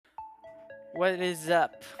What is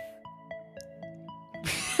up?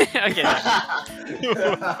 Okay,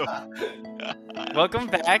 welcome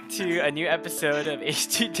back to a new episode of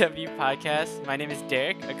H2W Podcast. My name is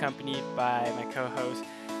Derek, accompanied by my co-hosts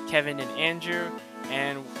Kevin and Andrew.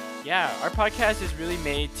 And yeah, our podcast is really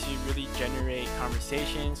made to really generate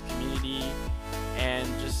conversations, community, and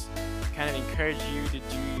just kind of encourage you to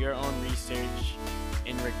do your own research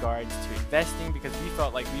in regards to investing, because we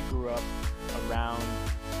felt like we grew up around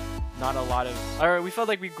not a lot of, or we felt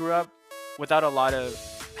like we grew up without a lot of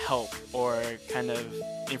help or kind of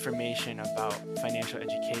information about financial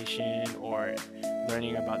education or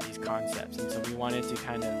learning about these concepts. And so we wanted to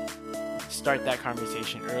kind of start that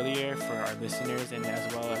conversation earlier for our listeners, and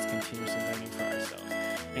as well as continuously learning for ourselves.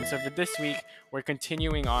 And so for this week, we're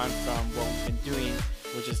continuing on from what we've been doing,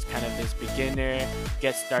 which is kind of this beginner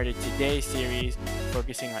get started today series,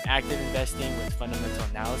 focusing on active investing with fundamental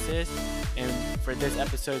analysis. And for this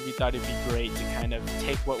episode, we thought it'd be great to kind of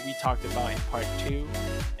take what we talked about in part 2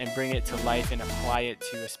 and bring it to life and apply it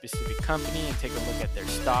to a specific company and take a look at their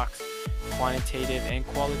stocks, quantitative and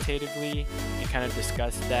qualitatively, and kind of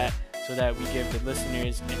discuss that, so that we give the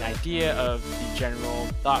listeners an idea of the general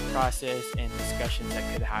thought process and discussions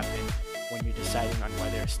that could happen when you're deciding on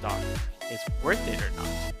whether a stock is worth it or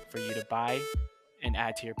not for you to buy and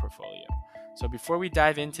add to your portfolio. So before we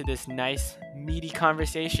dive into this nice, meaty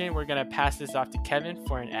conversation, we're going to pass this off to Kevin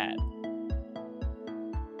for an ad.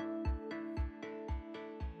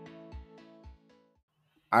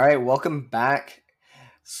 All right, welcome back.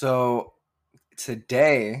 So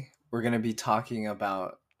today we're going to be talking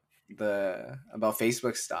about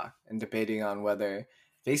Facebook stock and debating on whether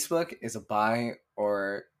Facebook is a buy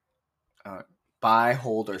or buy,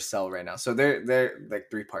 hold, or sell right now. So they're like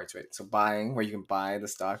three parts, right? So buying, where you can buy the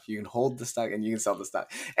stock, you can hold the stock, and you can sell the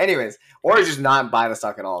stock. Anyways, or just not buy the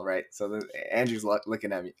stock at all, right? So Andrew's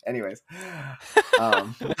looking at me. Anyways,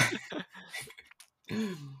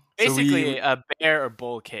 basically a bear or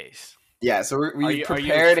bull case. Yeah, so we are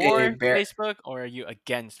prepared you for a bear. Facebook or are you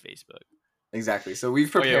against Facebook? Exactly. So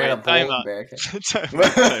we've prepared a bull and bear case. Time.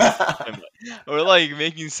 We're like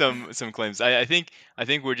making some claims. I think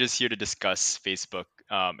we're just here to discuss Facebook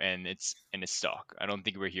and its stock. I don't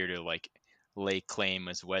think we're here to like lay claim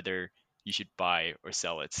as whether you should buy or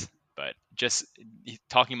sell it, but just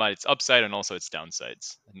talking about its upside and also its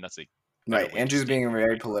downsides. And that's like right. Andrew's being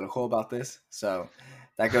very political about this, so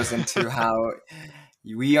that goes into how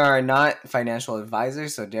we are not financial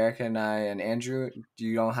advisors. So Derek and I and Andrew,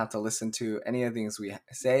 you don't have to listen to any of the things we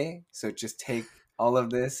say. So just take all of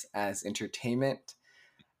this as entertainment.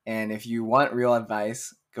 And if you want real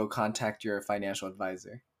advice, go contact your financial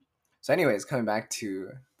advisor. So anyways, coming back to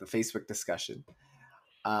the Facebook discussion.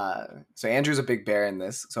 So Andrew's a big bear in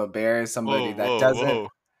this. So a bear is somebody that doesn't. Whoa.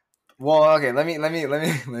 Well, okay. Let me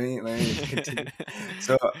continue.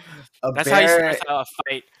 So that's how he starts out a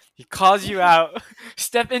fight. He calls you out.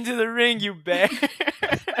 Step into the ring, you bear.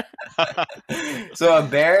 So a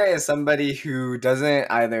bear is somebody who doesn't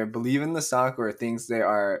either believe in the stock or thinks there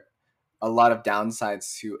are a lot of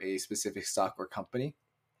downsides to a specific stock or company.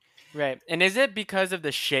 Right. And is it because of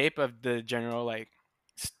the shape of the general like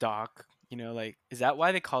stock? You know, like, is that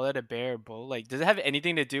why they call it a bear or bull? Like, does it have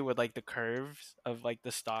anything to do with like the curves of like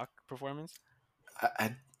the stock performance?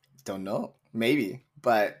 I don't know. Maybe.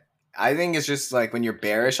 But I think it's just like when you're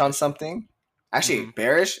bearish on something. Actually,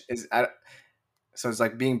 bearish is... So it's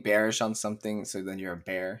like being bearish on something, so then you're a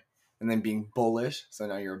bear. And then being bullish, so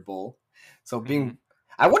now you're a bull. So being...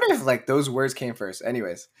 I wonder if like those words came first.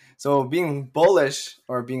 Anyways, so being bullish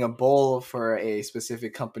or being a bull for a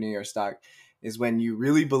specific company or stock is when you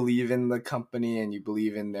really believe in the company and you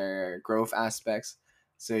believe in their growth aspects.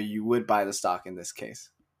 So you would buy the stock in this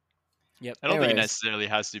case. Yep. I don't think it necessarily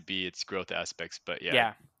has to be its growth aspects, but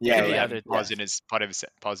yeah.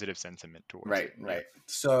 Positive sentiment towards it. Right.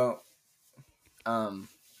 So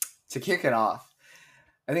to kick it off,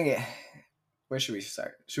 I think where should we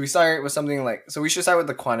start? Should we start with something like... So we should start with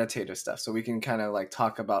the quantitative stuff, so we can kind of like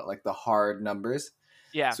talk about like the hard numbers.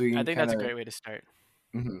 Yeah, so I think that's a great way to start.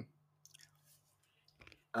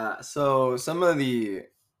 So some of the...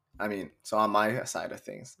 so on my side of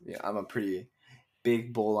things, I'm a pretty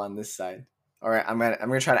big bull on this side. All right, I'm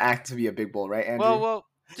gonna try to act to be a big bull, right, Andrew? Well,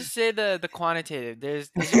 just say the quantitative. If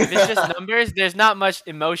it's just numbers, there's not much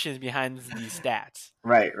emotions behind these stats.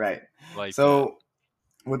 Right. Like so,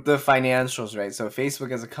 with the financials, right? So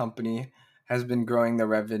Facebook as a company has been growing the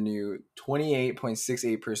revenue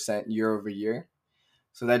 28.68% year over year.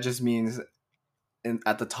 So that just means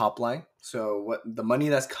at the top line. So what the money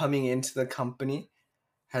that's coming into the company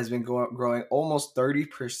has been growing almost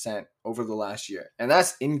 30% over the last year. And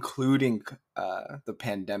that's including the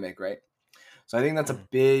pandemic, right? So I think that's a Mhm.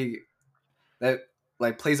 big that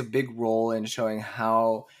like plays a big role in showing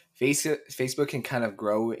how Facebook can kind of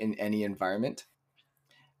grow in any environment,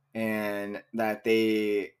 and that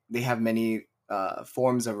they have many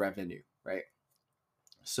forms of revenue, right?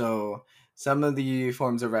 So some of the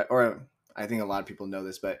forms of or I think a lot of people know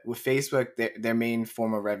this, but with Facebook, their main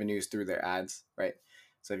form of revenue is through their ads, right?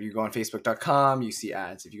 So if you go on Facebook.com, you see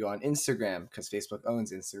ads. If you go on Instagram, because Facebook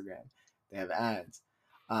owns Instagram, they have ads.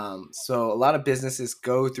 So a lot of businesses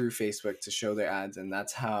go through Facebook to show their ads, and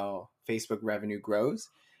that's how Facebook revenue grows.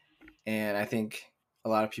 And I think a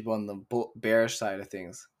lot of people on the bearish side of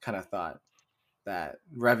things kind of thought that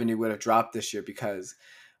revenue would have dropped this year because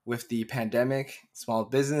with the pandemic, small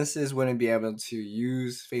businesses wouldn't be able to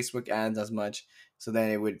use Facebook ads as much. So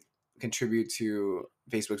then it would contribute to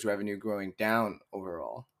Facebook's revenue growing down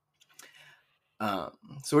overall. Um,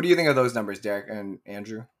 so what do you think of those numbers, Derek and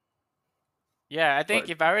Andrew? Yeah, I think Or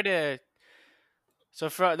if I were to,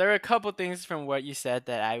 there are a couple things from what you said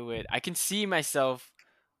that I can see myself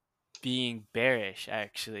being bearish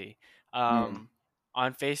actually, mm, um,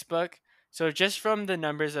 on Facebook. So just from the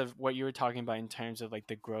numbers of what you were talking about in terms of like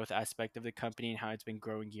the growth aspect of the company and how it's been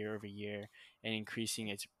growing year over year and increasing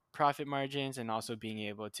its profit margins and also being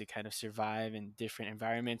able to kind of survive in different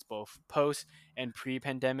environments, both post and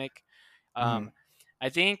pre-pandemic. mm, Um, I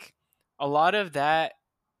think a lot of that,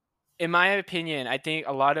 in my opinion, I think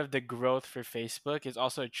a lot of the growth for Facebook is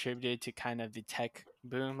also attributed to kind of the tech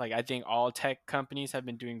boom. Like I think all tech companies have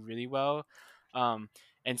been doing really well. Um,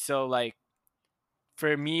 and so like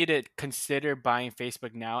for me to consider buying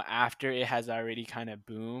Facebook now after it has already kind of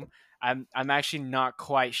boomed, I'm actually not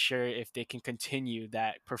quite sure if they can continue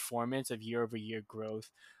that performance of year over year growth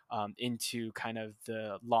into kind of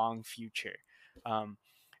the long future. Um,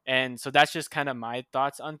 and so that's just kind of my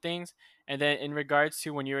thoughts on things. And then in regards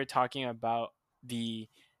to when you were talking about the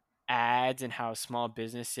ads and how small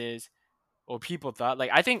businesses or people thought,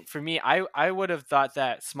 like I think for me, I would have thought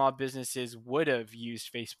that small businesses would have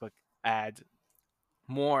used Facebook ads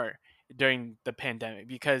more during the pandemic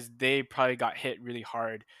because they probably got hit really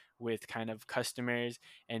hard with kind of customers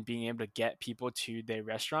and being able to get people to their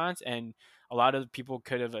restaurants, and a lot of people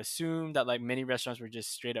could have assumed that like many restaurants were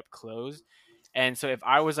just straight up closed. And so if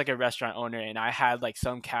I was like a restaurant owner and I had like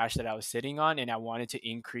some cash that I was sitting on and I wanted to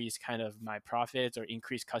increase kind of my profits or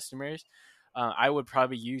increase customers, I would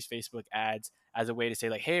probably use Facebook ads as a way to say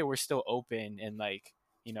like, hey, we're still open, and like,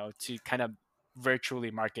 to kind of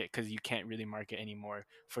virtually market because you can't really market anymore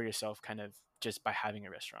for yourself kind of just by having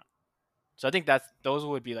a restaurant. So I think those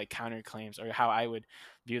would be like counterclaims or how I would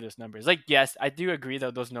view those numbers. Like yes, I do agree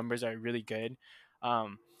that those numbers are really good.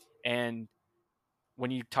 Um, and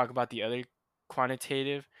when you talk about the other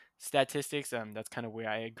quantitative statistics, that's kind of where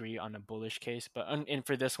I agree on a bullish case. But and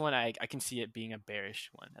for this one, I can see it being a bearish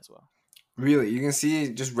one as well. really, you can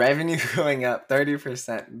see just revenue going up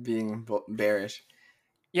 30% being bearish.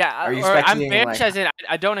 Yeah, Are you or I'm expecting bearish like? as in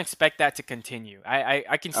I don't expect that to continue.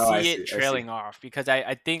 I can Oh, I see see. it I see. trailing off because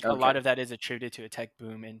I think a Okay. lot of that is attributed to a tech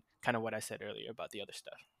boom and kind of what I said earlier about the other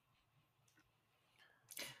stuff.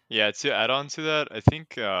 Yeah, to add on to that, I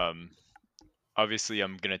think obviously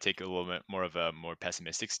I'm gonna take a little bit more of a more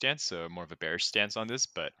pessimistic stance, so more of a bearish stance on this.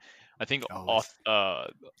 But I think Always.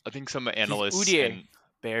 I think some He's analysts Udier, and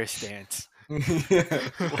bear stance.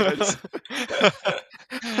 what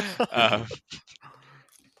um,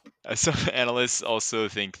 some analysts also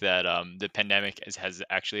think that the pandemic has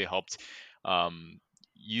actually helped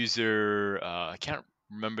user I can't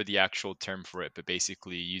remember the actual term for it, but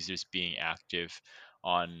basically users being active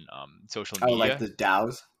on social Oh, like media. the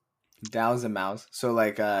DAOs and MAOs. So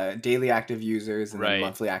like daily active users and then Right.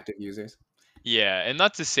 monthly active users. Yeah, and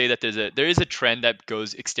not to say that there is a trend that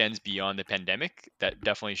extends beyond the pandemic that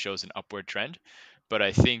definitely shows an upward trend, but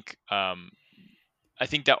I think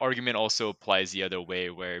that argument also applies the other way,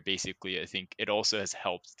 where basically I think it also has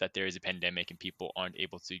helped that there is a pandemic and people aren't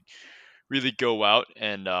able to really go out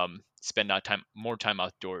and spend not time more time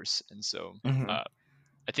outdoors, and so Hmm. uh,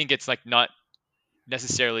 I think it's like not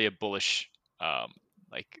necessarily a bullish um,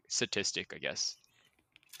 like statistic, I guess.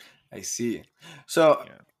 I see. So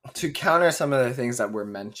Yeah. to counter some of the things that were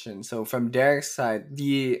mentioned, so from Derek's side,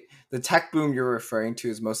 the tech boom you're referring to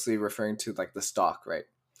is mostly referring to like the stock, right?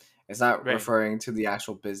 It's not Right. referring to the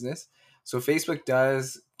actual business. So Facebook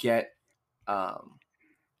does get um,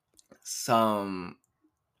 some,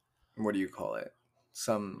 what do you call it?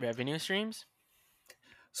 Some. Revenue streams.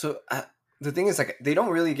 So the thing is, like, they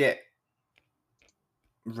don't really get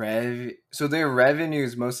so their revenue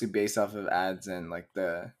is mostly based off of ads and like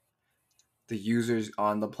the users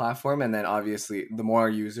on the platform, and then obviously the more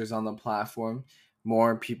users on the platform,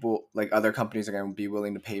 more people, like other companies, are going to be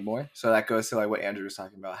willing to pay more. So that goes to like what Andrew was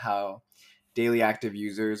talking about, how daily active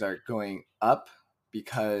users are going up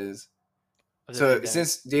because of the so pandemic.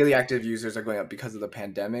 since daily active users are going up because of the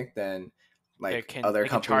pandemic, then They like can other they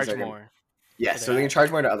can companies charge are going to, more for yes, their so they can ads.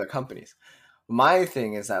 charge more to other companies. My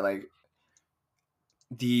thing is that like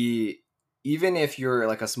the even if you're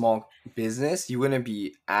like a small business, you wouldn't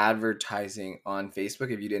be advertising on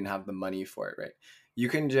Facebook if you didn't have the money for it, right? You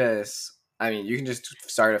can just, I mean, you can just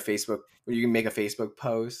start a Facebook, you can make a Facebook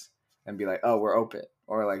post and be like, "Oh, we're open,"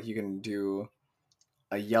 or like you can do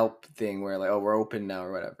a Yelp thing where like, "Oh, we're open now,"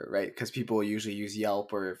 or whatever, right? Because people usually use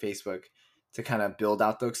Yelp or Facebook to kind of build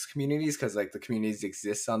out those communities because like the communities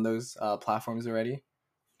exist on those platforms already.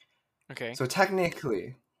 Okay. So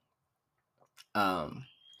technically, um,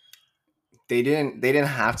 they didn't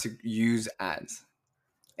have to use ads,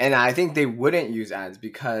 and I think they wouldn't use ads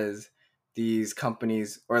because these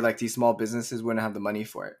companies or like these small businesses wouldn't have the money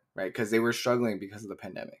for it, right? Because they were struggling because of the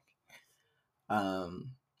pandemic.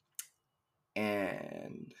 Um,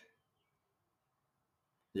 and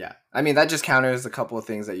yeah, I mean that just counters a couple of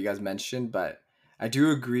things that you guys mentioned, but I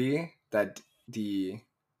do agree that the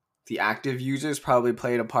the active users probably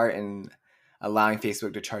played a part in allowing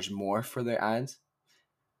Facebook to charge more for their ads.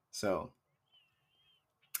 So,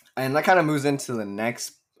 and that kind of moves into the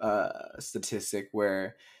next statistic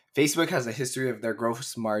where Facebook has a history of their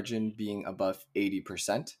gross margin being above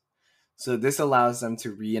 80%. So this allows them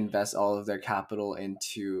to reinvest all of their capital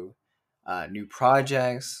into new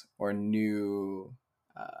projects or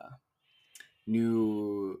uh,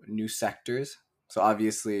 new sectors. So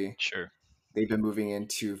obviously, Sure. they've been moving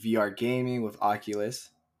into VR gaming with Oculus.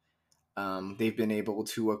 They've been able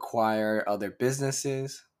to acquire other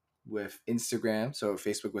businesses with Instagram. So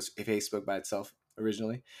Facebook was Facebook by itself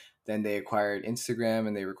originally. Then they acquired Instagram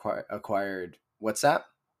and they acquired WhatsApp.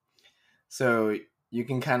 So you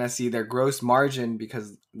can kind of see their gross margin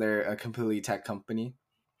because they're a completely tech company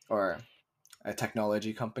or a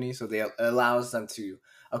technology company. So they it allows them to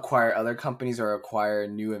acquire other companies or acquire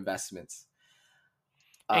new investments.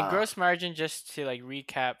 And Uh, gross margin, just to like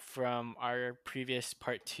recap from our previous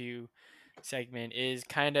part two segment, is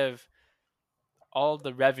kind of all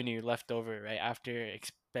the revenue left over, right? After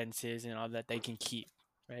expenses and all that they can keep,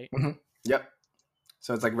 right? mhm. Yep.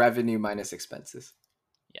 So it's like revenue minus expenses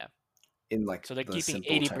Yeah. in like So they're the keeping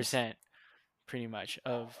simple terms. 80% pretty much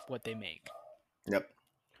of what they make, Yep.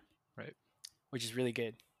 Right. which is really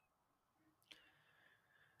good.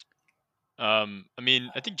 I mean,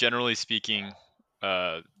 I think generally speaking,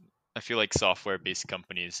 uh, I feel like software-based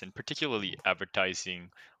companies, and particularly advertising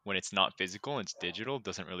when it's not physical and it's digital,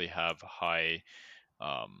 doesn't really have high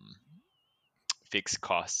um, fixed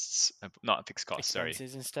costs. Not fixed costs, sorry.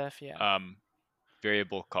 Expenses and stuff, yeah. Um,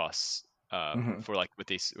 Variable costs Hmm. for like what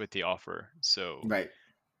they offer. So Right.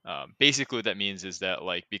 basically, what that means is that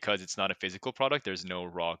like because it's not a physical product, there's no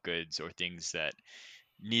raw goods or things that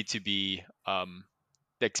need to be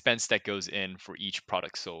the expense that goes in for each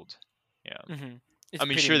product sold. Yeah. hmm It's I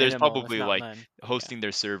mean, pretty sure, there's minimal, if probably not like none. Yeah. hosting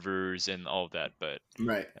their servers and all of that, but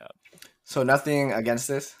Right. yeah. So nothing against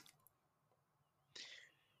this,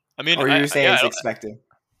 I mean, or you're saying yeah, it's expected.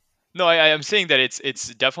 no, I'm saying that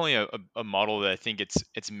it's definitely a model that I think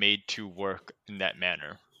it's made to work in that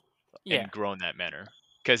manner Yeah. and grow in that manner.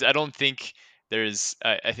 Because I don't think there's,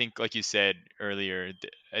 I think like you said earlier,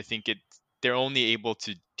 I think they're only able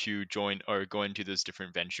to join or go into those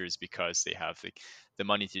different ventures because they have the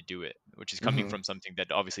money to do it, which is coming Hmm. from something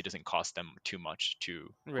that obviously doesn't cost them too much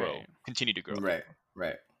to grow, Right. continue to grow. Right.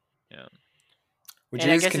 Right. Yeah. Which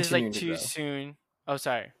And I is guess it's like continuing to too grow. soon. Oh,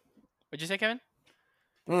 sorry. What'd you say, Kevin?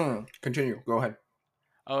 Continue. Go ahead.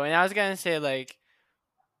 Oh, and I was gonna say like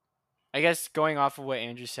I guess going off of what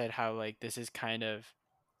Andrew said, how like this is kind of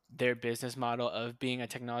their business model of being a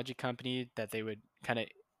technology company that they would kind of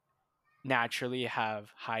naturally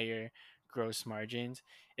have higher gross margins.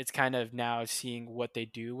 It's kind of now seeing what they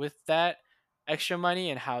do with that extra money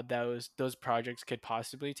and how those projects could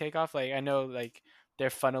possibly take off. Like I know like they're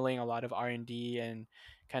funneling a lot of R&D and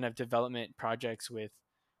kind of development projects with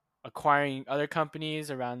acquiring other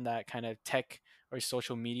companies around that kind of tech or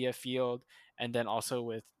social media field, and then also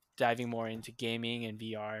with diving more into gaming and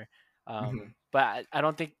VR. Hmm. But I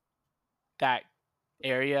don't think that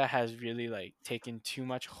area has really like taken too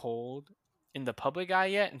much hold in the public eye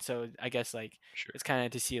yet, and so I guess like Sure. it's kind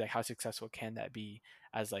of to see like how successful can that be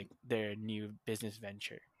as like their new business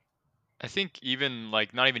venture. I think even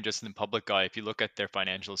like not even just in the public eye, if you look at their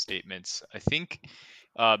financial statements, I think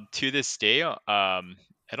to this day,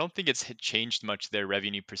 I don't think it's changed much their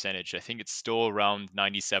revenue percentage. I think it's still around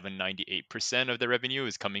 97, 98% of their revenue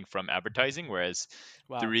is coming from advertising, whereas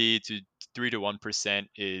Wow. 3 to 1%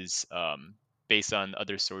 is based on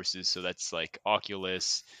other sources. So that's like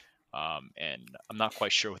Oculus, and I'm not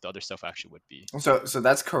quite sure what the other stuff actually would be. So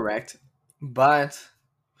that's correct, but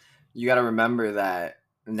you got to remember that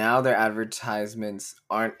now their advertisements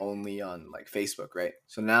aren't only on like Facebook, right?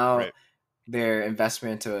 So now Right, their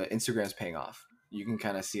investment into Instagram is paying off. You can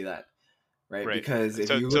kind of see that, right? right. Because if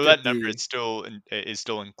So you so look that at number the is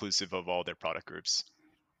still inclusive of all their product groups.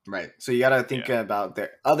 right, so you got to think Yeah, about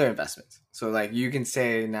their other investments. So like you can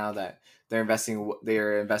say now that their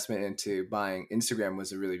investment into buying Instagram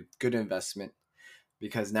was a really good investment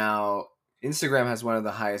because now Instagram has one of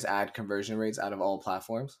the highest ad conversion rates out of all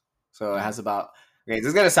platforms. So it mm, has about okay, this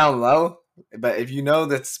is gonna sound low, but if you know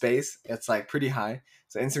the space, it's like pretty high.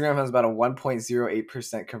 So Instagram has about a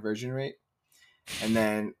 1.08% conversion rate, and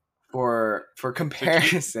then for so can you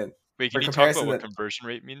comparison, wait? for Can you talk about comparison, what that conversion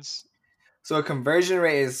rate means? so a conversion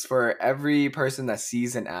rate is for every person that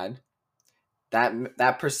sees an ad,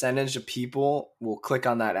 that percentage of people will click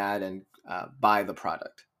on that ad and buy the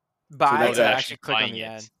product. So Buy Oh, that's they're or a actually actually click on buying the it.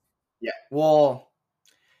 ad? yeah. Well,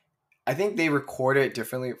 I think they record it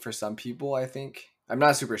differently for some people. I think I'm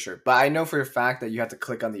not super sure, but I know for a fact that you have to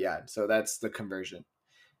click on the ad, so that's the conversion.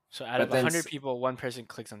 So out of But then, 100 people, one person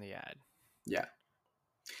clicks on the ad. yeah,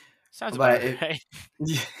 Sounds about but if right.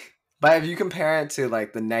 yeah, but if you compare it to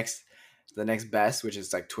like the next best, which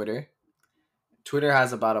is like Twitter, Twitter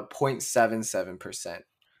has about a 0.77%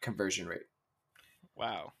 conversion rate.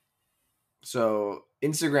 Wow. So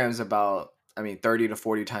Instagram's about, I mean, 30 to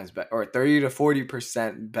 40 times better, or 30 to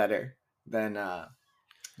 40% better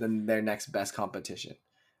than their next best competition.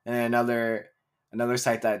 And another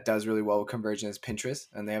site that does really well with conversion is Pinterest,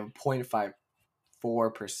 and they have a 0.54%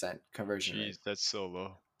 conversion rate. Jeez, that's so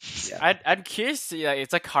low. Yeah. I'm curious. To, like,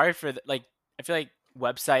 it's like hard for like I feel like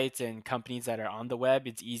websites and companies that are on the web.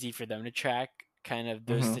 It's easy for them to track kind of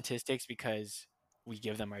those Hmm. statistics because we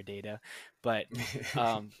give them our data. But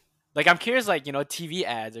um, like I'm curious, like TV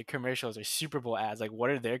ads or commercials or Super Bowl ads, like what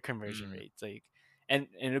are their conversion Mm, rates? Like, and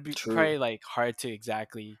it'd be True. probably like hard to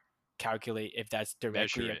exactly calculate if that's directly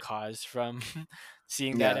measure a it. cause from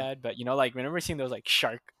seeing that Yeah. ad. But like whenever seeing those like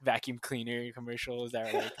shark vacuum cleaner commercials that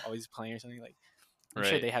are like always playing or something like I'm sure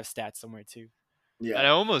Right. they have stats somewhere too. And Yeah.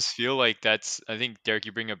 I almost feel like that's, I think, Derek,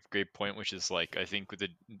 you bring up a great point, which is like, I think with the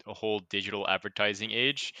whole digital advertising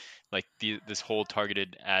age, like this whole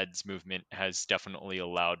targeted ads movement has definitely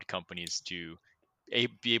allowed companies to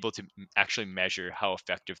be able to actually measure how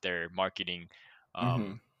effective their marketing Hmm.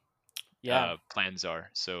 um, Yeah, plans are.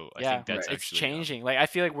 So I yeah, think that's Right. it's actually, changing. Like I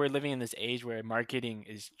feel like we're living in this age where marketing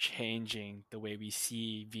is changing the way we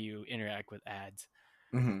see, view, interact with ads.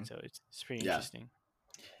 Hmm. So it's pretty Yeah. interesting.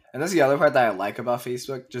 And that's the other part that I like about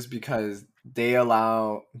Facebook, just because they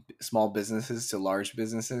allow small businesses to large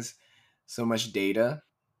businesses so much data.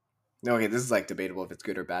 Okay, this is like debatable if it's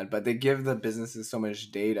good or bad, but they give the businesses so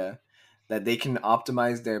much data that they can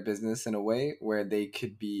optimize their business in a way where they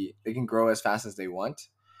can grow as fast as they want,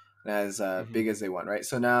 as Hmm. big as they want, right?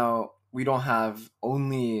 So now we don't have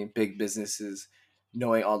only big businesses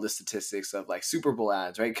knowing all the statistics of like Super Bowl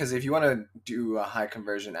ads, right? Because if you want to do a high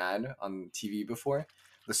conversion ad on TV before,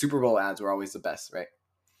 the Super Bowl ads were always the best, right?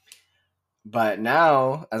 But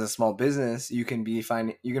now, as a small business, you can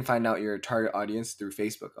find out your target audience through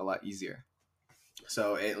Facebook a lot easier.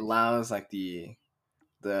 So it allows like the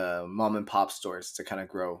mom and pop stores to kind of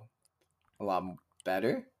grow a lot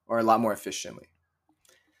better or a lot more efficiently.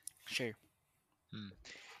 Sure. hmm.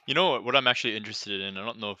 You know what I'm actually interested in? I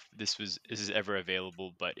don't know if this is ever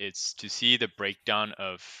available, but it's to see the breakdown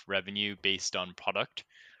of revenue based on product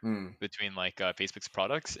Mm, between like Facebook's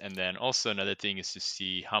products, and then also another thing is to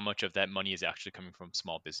see how much of that money is actually coming from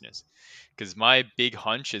small business. Because my big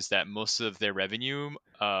hunch is that most of their revenue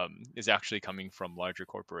is actually coming from larger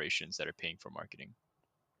corporations that are paying for marketing.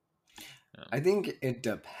 I think it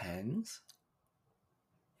depends.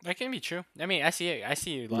 That can be true. I mean, I see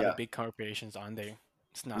a lot of Yeah, big corporations on there.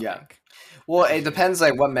 It's not yeah. like Well, it easy. depends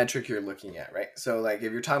like what metric you're looking at, right? So like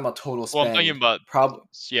if you're talking about total Well, I'm talking spend, about prob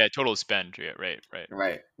yeah, total spend. Yeah, right.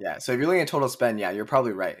 right, yeah. So if you're looking at total spend, yeah, you're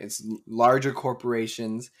probably right. It's larger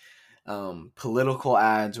corporations, political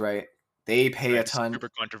ads, right? They pay a Right, ton. super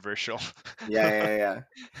controversial. Yeah.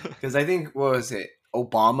 Because I think what was it?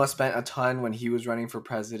 Obama spent a ton when he was running for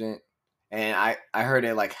president, and I heard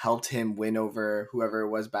it like helped him win over whoever it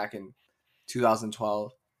was back in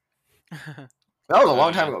 2012. That was a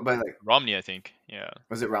long time uh, ago, but like, Romney, I think. Yeah,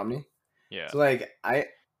 was it Romney? yeah. So like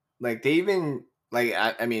they even like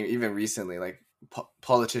I mean even recently like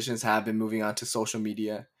politicians have been moving on to social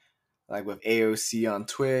media, like with AOC on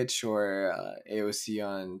Twitch or AOC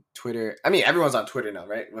on Twitter. I mean, everyone's on Twitter now,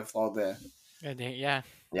 right? With all the Yeah.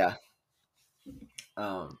 yeah.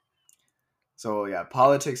 Um, so yeah,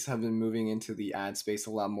 politics have been moving into the ad space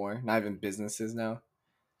a lot more. Not even businesses now.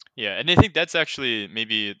 Yeah, and I think that's actually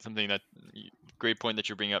maybe something that great point that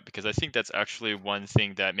you're bringing up, because I think that's actually one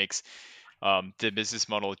thing that makes the business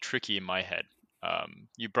model tricky in my head.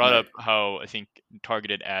 You brought up Right. how I think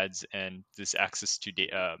targeted ads and this access to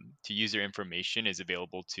user information is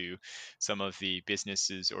available to some of the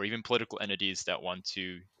businesses or even political entities that want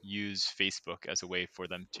to use Facebook as a way for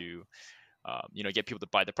them to get people to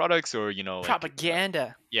buy the products, or like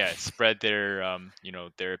Propaganda yeah, spread their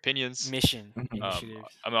their opinions. mission Mhm.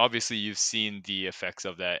 initiatives. I mean, obviously, you've seen the effects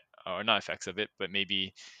of that, or not effects of it, but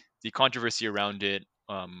maybe the controversy around it,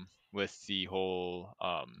 with the whole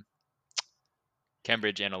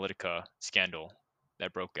Cambridge Analytica scandal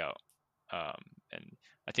that broke out. And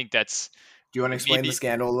I think that's Do you want to explain the maybe,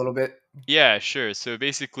 scandal a little bit? yeah, sure. So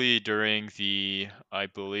basically, during the, I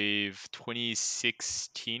believe,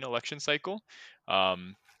 2016 election cycle,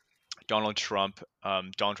 um, Donald Trump's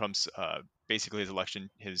basically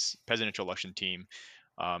his presidential election team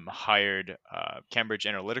hired Cambridge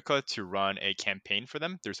Analytica to run a campaign for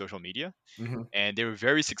them through social media, Mm-hmm. and they were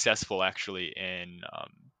very successful actually. In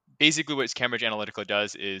basically, what Cambridge Analytica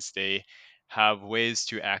does is they have ways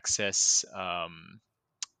to access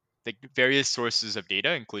like various sources of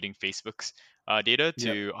data, including Facebook's data, Yep.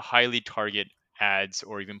 to highly target ads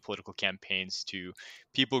or even political campaigns to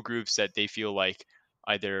people groups that they feel like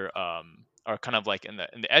either are kind of like in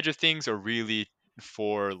the edge of things, or really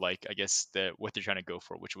for, like, I guess what they're trying to go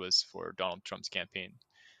for, which was for Donald Trump's campaign.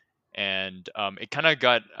 And it kind of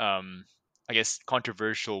got I guess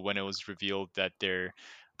controversial when it was revealed that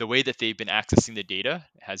the way that they've been accessing the data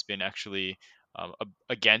has been actually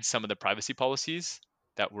against some of the privacy policies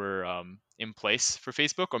that were in place for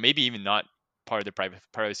Facebook, or maybe even not part of the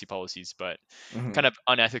privacy policies, but Mm-hmm. kind of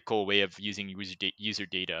unethical way of using user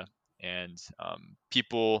data. And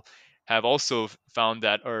people have also found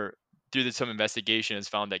that, or through some investigation, has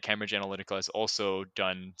found that Cambridge Analytica has also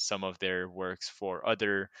done some of their works for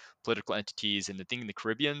other political entities in the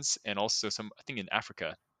Caribbeans, and also some, I think, in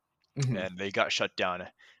Africa, Mm-hmm. and they got shut down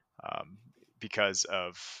um, because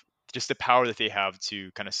of just the power that they have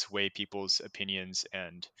to kind of sway people's opinions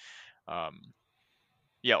and um,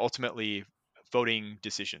 yeah, ultimately voting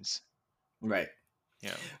decisions. Right.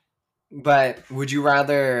 Yeah. But would you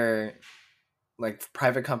rather like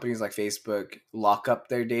private companies like Facebook lock up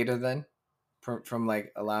their data then from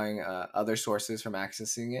like allowing other sources from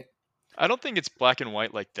accessing it? I don't think it's black and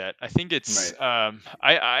white like that. I think it's Right.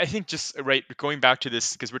 I think just right, going back to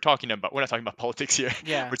this, because we're not talking about politics here.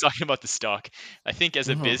 Yeah. We're talking about the stock. I think as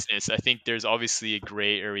a Mm-hmm. business, I think there's obviously a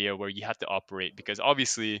gray area where you have to operate, because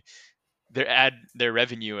obviously their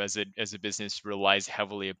revenue as a business relies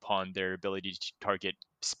heavily upon their ability to target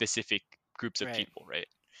specific groups of Right. people, right?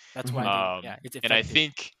 That's why Mm-hmm. it's And I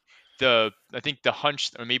effective. think the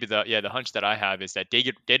hunch, or maybe the hunch that I have, is that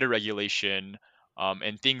data regulation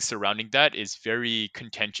and things surrounding that is very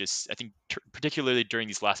contentious. I think particularly during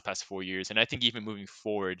these past 4 years, and I think even moving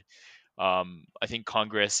forward, I think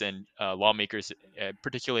Congress and lawmakers,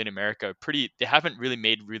 particularly in America, they haven't really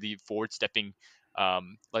made really forward-stepping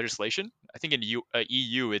legislation. I think in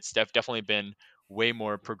EU, it's definitely been way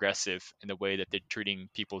more progressive in the way that they're treating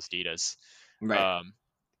people's datas. Right. Um,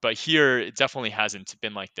 but here, it definitely hasn't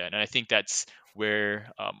been like that, and I think that's where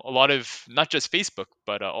a lot of, not just Facebook,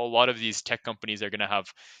 but a lot of these tech companies are going to have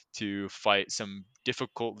to fight some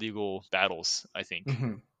difficult legal battles, I think.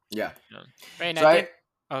 Mm-hmm. Yeah. Yeah. Right, and So I I think.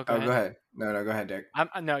 Oh, go oh go ahead. ahead. No, go ahead, Dick.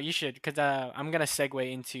 No, you should, because I'm gonna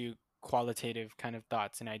segue into qualitative kind of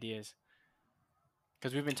thoughts and ideas,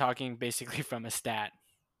 because we've been talking basically from a stat.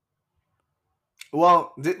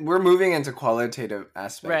 Well, we're moving into qualitative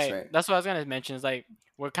aspects, Right. right? That's what I was gonna mention. Is like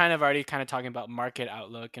we're kind of already kind of talking about market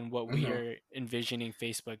outlook and what we Mm-hmm. are envisioning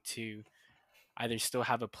Facebook to either still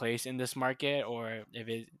have a place in this market, or if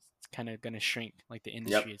it's kind of gonna shrink like the Yep.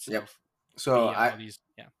 industry Yep. itself So via all these.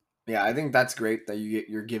 Yeah. yeah, I think that's great that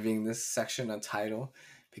you're giving this section a title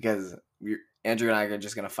because Andrew and I are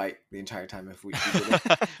just gonna fight the entire time if we did it. We're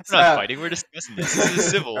not So fighting. We're discussing this. This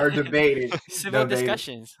is civil. or debating, Civil debating.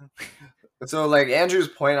 discussions. So like Andrew's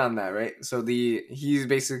point on that, right? So he's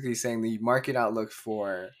basically saying the market outlook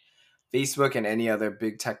for Facebook and any other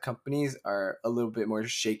big tech companies are a little bit more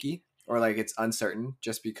shaky or like it's uncertain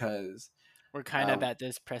just because We're kind of at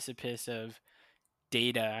this precipice of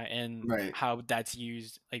data and right, how that's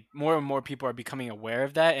used. Like more and more people are becoming aware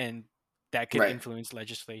of that, and that could right, influence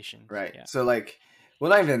legislation. right. Yeah. So like well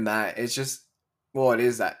not even that, it's just Well, it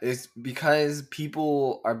is that. It's because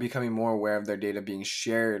people are becoming more aware of their data being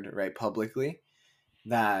shared right publicly,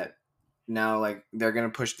 that now like they're going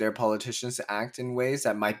to push their politicians to act in ways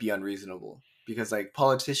that might be unreasonable, because like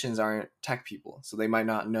politicians aren't tech people, so they might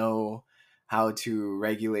not know how to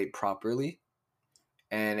regulate properly,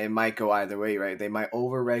 and it might go either way, right? They might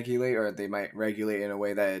over regulate, or they might regulate in a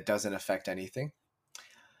way that it doesn't affect anything.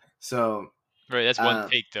 So Right, that's one um,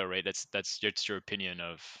 take though, right? That's just your opinion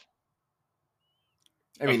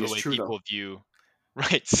I of mean, the it's way true though. people view.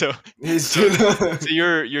 Right. So It's so true though. so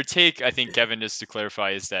your take, I think, Kevin, just to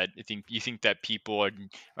clarify, is that you think that people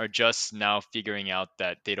are just now figuring out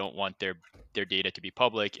that they don't want their data to be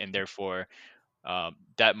public, and therefore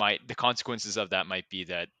that might the consequences of that might be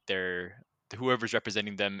that whoever's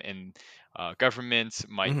representing them in government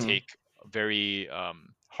might Hmm. take very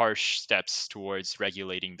harsh steps towards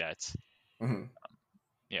regulating that. Hmm.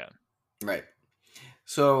 Yeah. Right.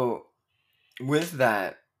 So with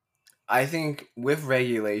that, I think with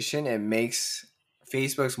regulation, it makes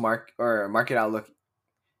Facebook's market outlook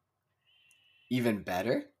even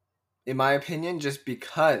better, in my opinion, just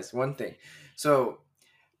because one thing. So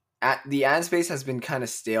the ad space has been kind of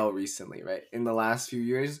stale recently, right? In the last few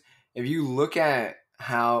years, if you look at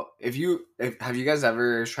how, if have you guys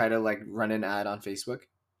ever tried to like run an ad on Facebook?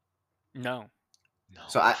 No.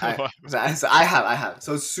 So No. I have.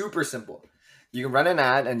 So it's super simple. You can run an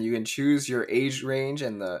ad and you can choose your age range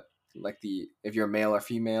and the like the if you're male or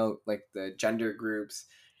female, like the gender groups,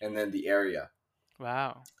 and then the area.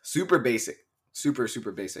 Wow. Super basic. Super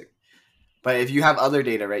basic. But if you have other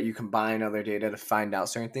data, right, you combine other data to find out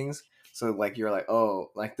certain things. So like you're like,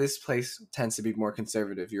 oh, like this place tends to be more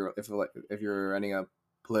conservative. If you're running a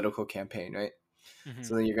political campaign, right? Hmm.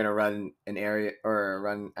 So then you're gonna run an area or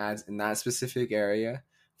run ads in that specific area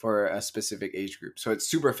for a specific age group. So it's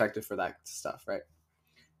super effective for that stuff, right?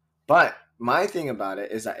 But my thing about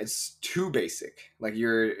it is that it's too basic. Like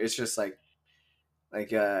it's just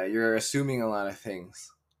you're assuming a lot of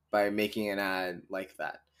things by making an ad like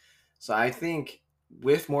that. So I think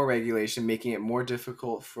with more regulation, making it more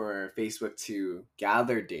difficult for Facebook to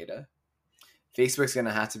gather data, Facebook's going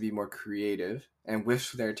to have to be more creative. And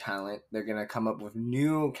with their talent, they're going to come up with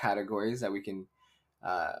new categories that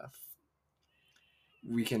uh,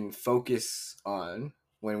 we can focus on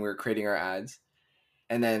when we're creating our ads.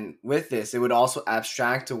 And then with this, it would also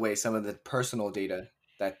abstract away some of the personal data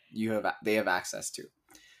that they have access to.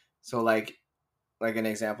 So like an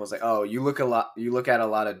example is like, oh, you look at a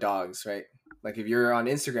lot of dogs, right? Like if you're on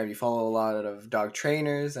Instagram, you follow a lot of dog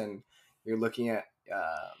trainers, and you're looking at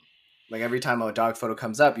like every time a dog photo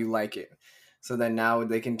comes up, you like it. So then now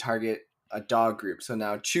they can target a dog group. So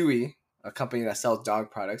now Chewy, a company that sells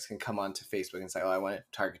dog products, can come onto Facebook and say, oh, I want to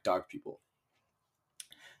target dog people.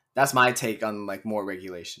 That's my take on like more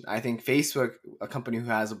regulation. I think Facebook, a company who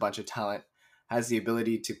has a bunch of talent, has the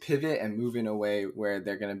ability to pivot and move in a way where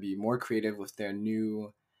they're going to be more creative with their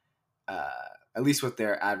new, uh, at least with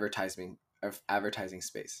their advertising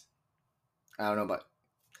space. I don't know, but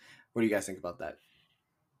what do you guys think about that?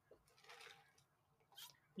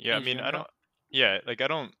 Yeah, I Andrew, you mean, wanna go?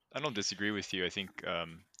 I don't disagree with you. I think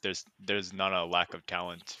there's not a lack of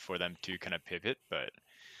talent for them to kind of pivot, but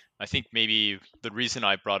I think maybe the reason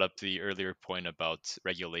I brought up the earlier point about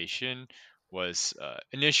regulation was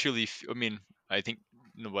initially, I mean, I think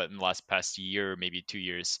in the last past year, maybe 2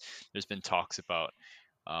 years, there's been talks about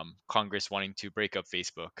Congress wanting to break up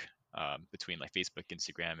Facebook between like Facebook,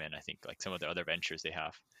 Instagram, and I think like some of the other ventures they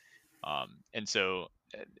have. And so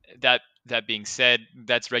that being said,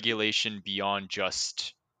 that's regulation beyond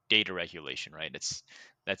just data regulation, right?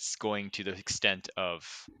 That's going to the extent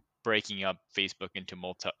of breaking up Facebook into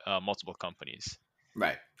multiple companies.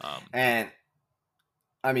 Right. Um, And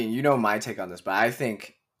I mean, you know my take on this, but I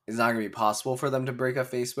think it's not going to be possible for them to break up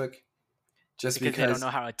Facebook just Because they don't because, know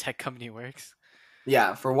how a tech company works.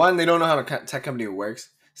 yeah, for one, they don't know how a tech company works.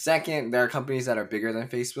 Second, there are companies that are bigger than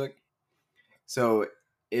Facebook. So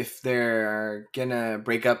if they're gonna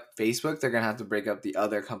break up Facebook, they're gonna have to break up the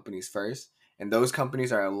other companies first, and those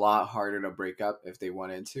companies are a lot harder to break up if they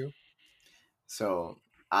wanted to. So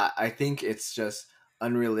I think it's just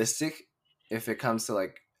unrealistic if it comes to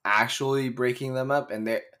like actually breaking them up. And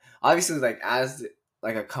they obviously like as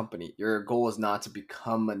like a company, your goal is not to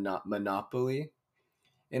become a monopoly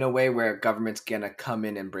in a way where government's gonna come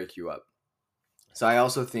in and break you up. So I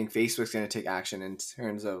also think Facebook's gonna take action in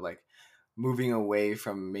terms of like moving away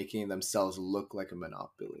from making themselves look like a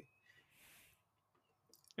monopoly.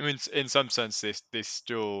 I mean, in some sense, they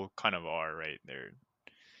still kind of are, right? They're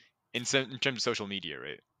in terms of social media,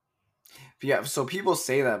 right? Yeah, so people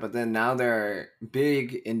say that, but then now there are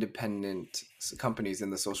big independent companies in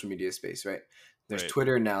the social media space, right? There's Right.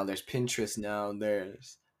 Twitter now, there's Pinterest now,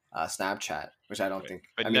 there's Snapchat, which I don't Right. think.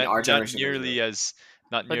 But I mean, not our not generation doesn't really. nearly as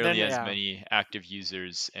not But then nearly as yeah, many active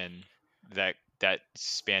users and that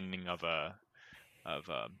spanning of a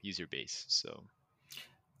user base. So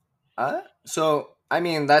So I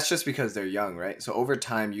mean, that's just because they're young, right? So over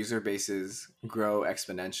time, user bases grow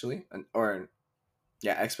exponentially, or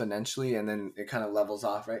yeah, exponentially, and then it kind of levels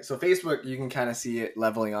off, right? So Facebook, you can kind of see it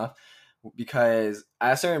leveling off because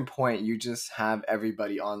at a certain point, you just have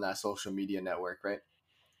everybody on that social media network, right?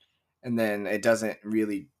 And then it doesn't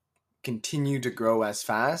really continue to grow as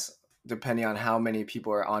fast depending on how many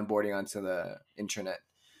people are onboarding onto the internet.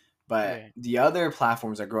 But right. the other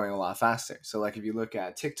platforms are growing a lot faster. So like if you look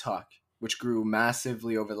at TikTok, which grew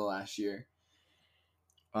massively over the last year,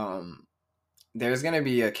 um, there's going to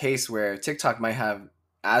be a case where TikTok might have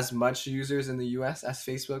as much users in the US as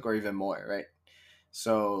Facebook or even more, right?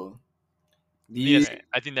 So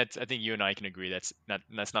I think the I think you and I can agree that's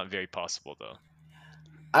not very possible though.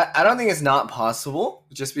 I don't think it's not possible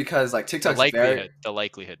just because like TikTok's very The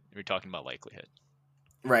likelihood. We're talking about likelihood.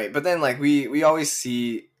 right, but then like we always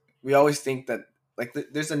see we always think that like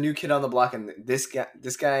there's a new kid on the block and this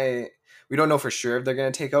guy we don't know for sure if they're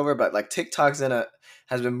gonna take over, but like TikTok's in a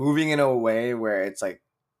has been moving in a way where it's like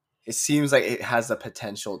it seems like it has the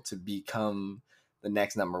potential to become the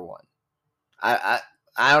next number one. I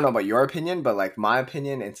I don't know about your opinion, but like my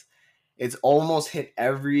opinion, it's almost hit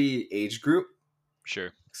every age group,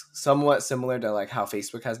 Sure. somewhat similar to like how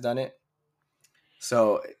Facebook has done it.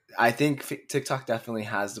 So I think TikTok definitely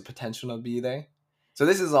has the potential to be there. So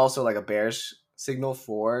this is also like a bearish signal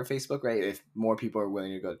for Facebook, right? If more people are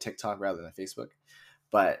willing to go to TikTok rather than Facebook,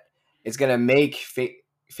 but it's gonna make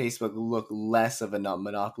Facebook look less of a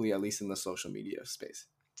monopoly, at least in the social media space.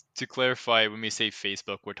 To clarify, when we say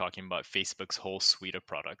Facebook, we're talking about Facebook's whole suite of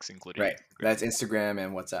products, including Right. Instagram. That's Instagram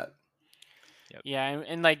and WhatsApp. Yep. Yeah,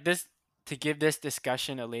 and like this to give this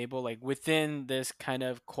discussion a label, like within this kind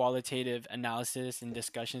of qualitative analysis and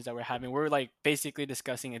discussions that we're having, we're like basically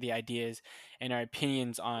discussing the ideas and our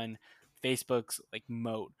opinions on Facebook's like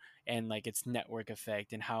moat and like its network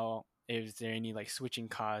effect and how is there any like switching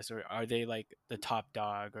costs or are they like the top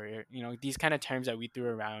dog or these kind of terms that we threw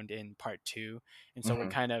around in part two. And so we're Hmm.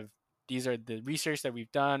 kind of these are the research that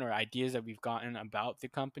we've done or ideas that we've gotten about the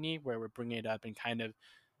company where we're bringing it up and kind of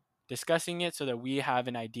discussing it so that we have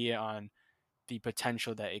an idea on the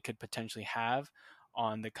potential that it could potentially have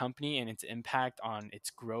on the company and its impact on its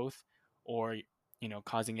growth or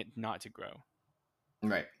causing it not to grow.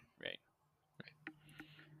 Right. Right.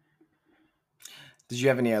 Did you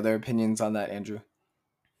have any other opinions on that, Andrew?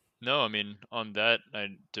 No, I mean on that, I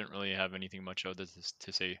didn't really have anything much other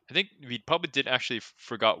to say. I think we probably did actually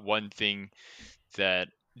forgot one thing that.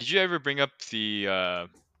 Did you ever bring up the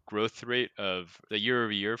growth rate of the year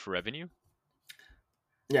over year for revenue?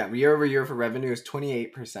 Yeah, year over year for revenue is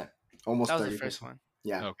 28%, That almost was the first 30%. one.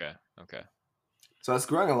 Yeah. Okay. Okay. So it's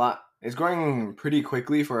growing a lot. It's growing pretty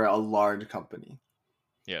quickly for a large company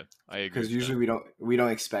Yeah, I agree because with that. usually we don't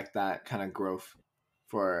expect that kind of growth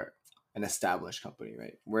for an established company,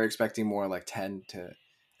 right? We're expecting more like 10 to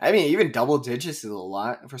I mean even double digits is a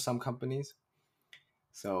lot for some companies.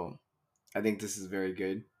 So I think this is very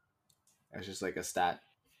good. It's just like a stat.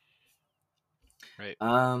 Right.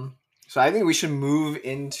 Um so I think we should move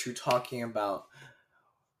into talking about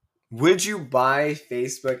would you buy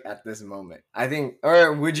Facebook at this moment? I think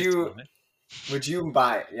or This moment. would you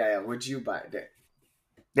buy it? Yeah, yeah, would you buy it?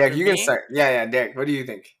 For Derek, you can me, start. Yeah, yeah, Derek, what do you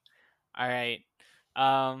think? all right.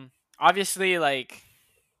 Obviously, like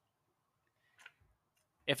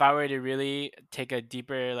if I were to really take a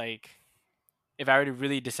deeper like if I were to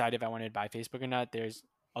really decide if I wanted to buy Facebook or not, there's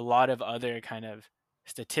a lot of other kind of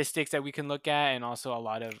statistics that we can look at and also a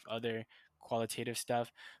lot of other qualitative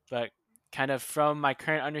stuff. But kind of from my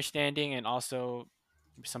current understanding and also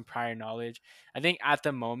some prior knowledge, I think at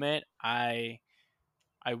the moment I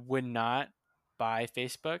would not buy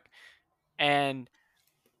Facebook. And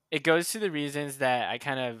it goes to the reasons that I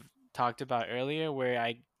kind of talked about earlier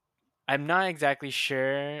where I'm not exactly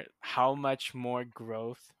sure how much more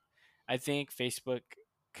growth I think Facebook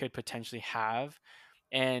could potentially have.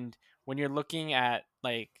 And when you're looking at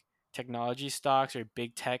like technology stocks or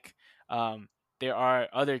big tech, um, there are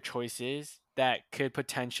other choices that could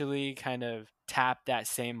potentially kind of tap that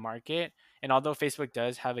same market. And although Facebook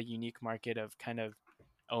does have a unique market of kind of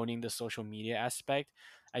owning the social media aspect,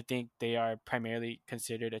 I think they are primarily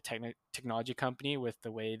considered a technology company with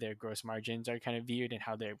the way their gross margins are kind of viewed and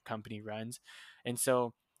how their company runs. And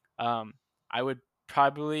so I would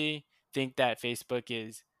probably think that Facebook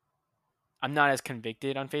is I'm not as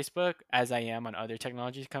convicted on Facebook as I am on other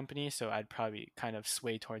technology companies, so I'd probably kind of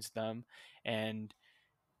sway towards them. And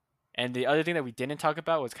the other thing that we didn't talk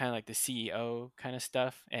about was kind of like the CEO kind of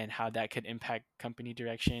stuff and how that could impact company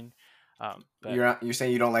direction. But You're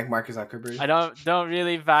saying you don't like Mark Zuckerberg? I don't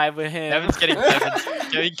really vibe with him.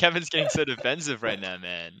 Kevin's getting so defensive right now,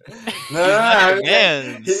 man. No, He's no, not I your mean,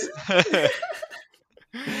 man's.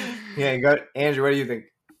 yeah, go Andrew. What do you think?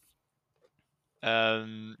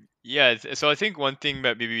 Yeah, so I think one thing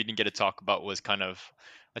that maybe we didn't get to talk about was kind of,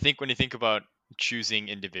 I think when you think about choosing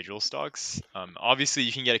individual stocks, obviously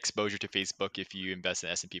you can get exposure to Facebook if you invest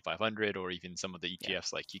in S&P 500 or even some of the Yeah.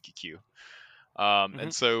 ETFs like QQQ. Mhm.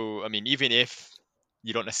 And so, I mean, even if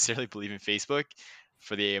you don't necessarily believe in Facebook,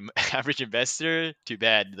 for the average investor, too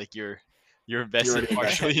bad. Like you're invested already invested.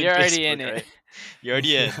 partially in You're already in Facebook, it. right? You're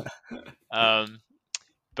already in. Um,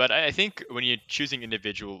 but I think when you're choosing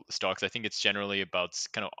individual stocks, I think it's generally about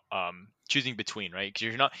kind of choosing between, right? Because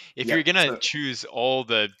you're not, if you're Yep. gonna So choose all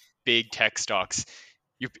the big tech stocks,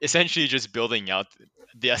 you're essentially just building out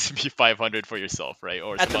the S&P 500 for yourself, right?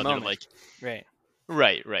 Or At some the other moment, like, right?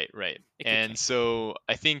 right. It could And change. so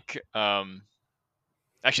I think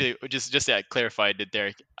actually just to clarify that,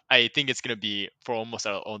 Derek, I think it's gonna be for almost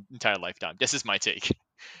our entire lifetime. This is my take.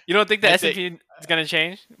 You don't think the My S and take. P is gonna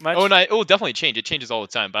change Oh, much? and it will definitely change. It changes all the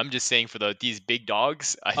time. But I'm just saying for these big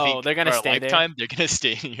dogs, I Oh, think they're for gonna our stay there. lifetime, they're gonna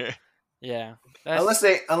stay here. Yeah, unless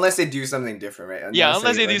they do something different, right? Yeah, Unless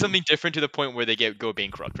unless they they do like something different to the point where they go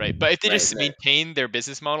bankrupt, right? But if they right, just right. maintain their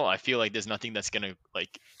business model, I feel like there's nothing that's gonna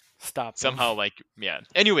like stop them. somehow like yeah.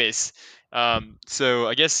 Anyways, so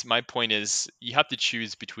I guess my point is you have to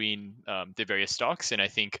choose between the various stocks, and I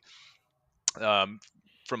think um,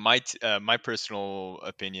 from my personal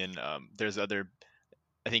opinion, there's other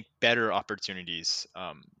I think better opportunities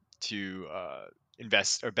to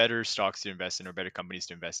invest or better stocks to invest in or better companies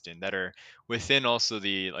to invest in that are within also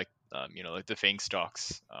the like like the FANG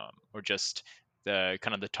stocks or just the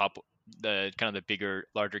kind of the top the kind of the bigger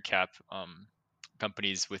larger cap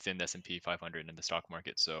companies within the S&P 500 and the stock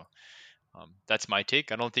market. So that's my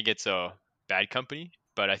take. I don't think it's a bad company,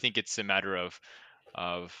 but I think it's a matter of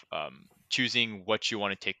choosing what you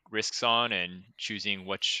want to take risks on and choosing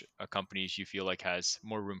which companies you feel like has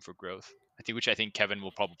more room for growth. Which I think Kevin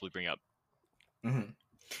will probably bring up. Mm-hmm.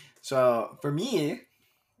 So for me,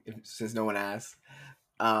 since no one asked,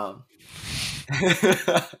 um,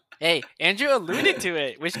 Hey, Andrew alluded to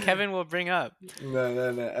it, which Kevin will bring up. no.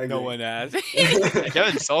 Okay. No one has. Yeah,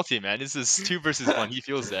 Kevin's salty, man. This is 2 versus 1. He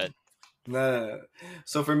feels that. No.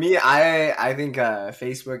 So for me, I think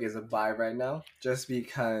Facebook is a buy right now, just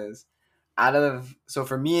because so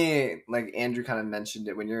for me, like Andrew kind of mentioned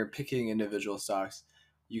it, when you're picking individual stocks,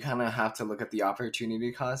 you kind of have to look at the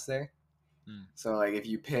opportunity cost there. Mm. So like if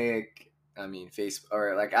you pick, I mean, Facebook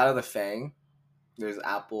or like out of the FANG, there's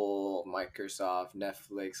Apple, Microsoft,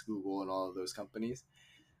 Netflix, Google, and all of those companies.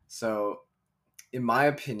 So in my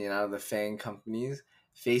opinion, out of the FANG companies,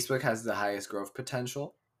 Facebook has the highest growth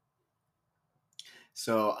potential.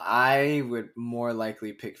 So I would more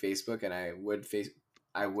likely pick Facebook, and I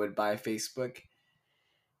would buy Facebook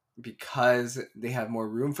because they have more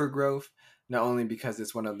room for growth. Not only because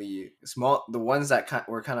it's one of the ones that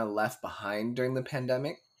were kind of left behind during the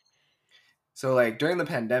pandemic. So like during the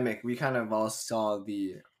pandemic, we kind of all saw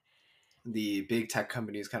the big tech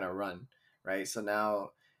companies kind of run, right? So now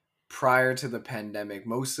prior to the pandemic,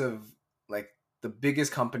 most of like the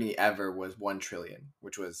biggest company ever was 1 trillion,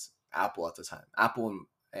 which was Apple at the time. Apple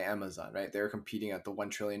and Amazon, right? They were competing at the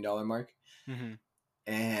 $1 trillion mark. Mm-hmm.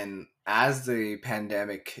 And as the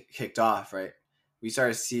pandemic kicked off, right, we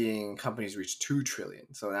started seeing companies reach 2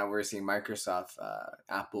 trillion. So now we're seeing Microsoft,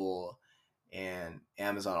 Apple, and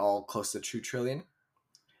Amazon all close to 2 trillion.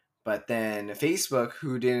 But then Facebook,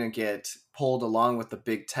 who didn't get pulled along with the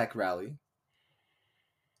big tech rally,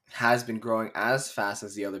 has been growing as fast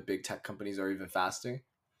as the other big tech companies or even faster.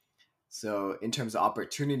 So in terms of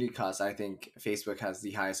opportunity cost, I think Facebook has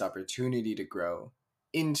the highest opportunity to grow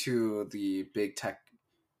into the big tech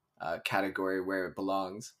category where it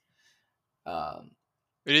belongs. Um,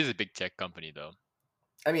 It is a big tech company, though.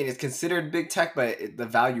 I mean, it's considered big tech, but the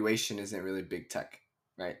valuation isn't really big tech,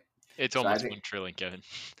 right? It's So I almost think 1 trillion, Kevin.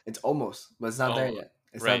 it's almost, but it's not there Oh, yet.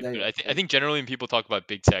 It's not right. there But yet. I think generally when people talk about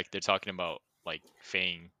big tech, they're talking about like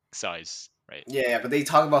FANG size, right? Yeah, but they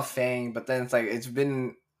talk about Fang, but then it's like it's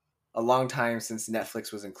been a long time since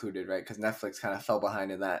Netflix was included, right? Because Netflix kind of fell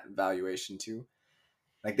behind in that valuation too.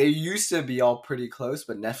 Like they used to be all pretty close,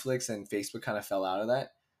 but Netflix and Facebook kind of fell out of that.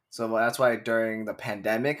 So that's why during the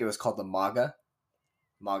pandemic, it was called the MAGA,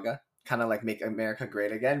 kind of like Make America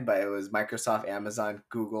Great Again, but it was Microsoft, Amazon,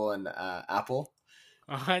 Google, and Apple.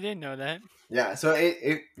 Oh, I didn't know that. Yeah, so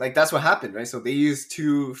it like that's what happened, right? So they used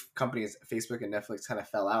two companies, Facebook and Netflix, kind of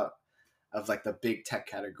fell out of like the big tech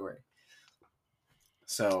category.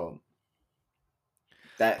 So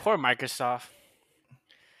that Poor Microsoft.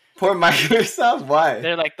 poor Microsoft. Why?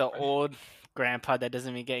 They're like the old grandpa that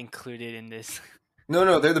doesn't even get included in this.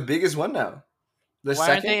 No, they're the biggest one now. The Why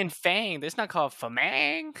aren't second, they in Fang? It's not called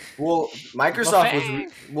Famang. well,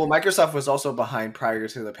 Microsoft was also behind prior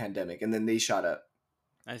to the pandemic, and then they shot up.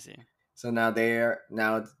 I see. So now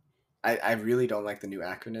I really don't like the new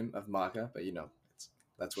acronym of MAGA, but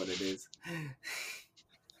that's what it is.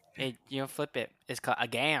 Hey, flip it. It's called a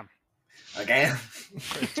gam. Again.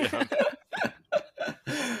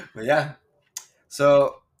 But yeah.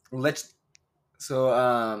 So since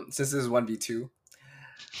this is 1v2,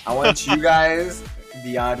 I want you guys,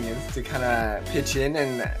 the audience, to kind of pitch in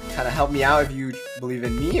and kind of help me out if you believe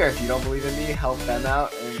in me, or if you don't believe in me, help them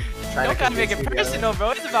out and try Don't to gotta make it personal,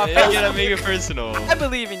 bro. It's about You Facebook. gotta make it personal. I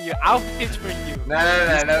believe in you. I'll pitch for you. No,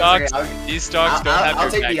 it's okay. These stocks don't have I'll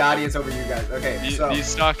your take back. the audience over you guys. Okay, so These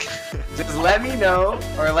stock. just let me know,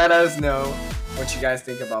 or let us know what you guys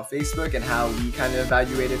think about Facebook and how we kind of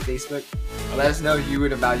evaluated Facebook. Let us know if you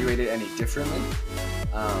would evaluate it any differently.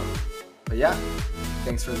 But yeah,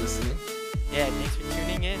 thanks for listening. Yeah, thanks for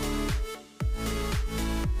tuning in.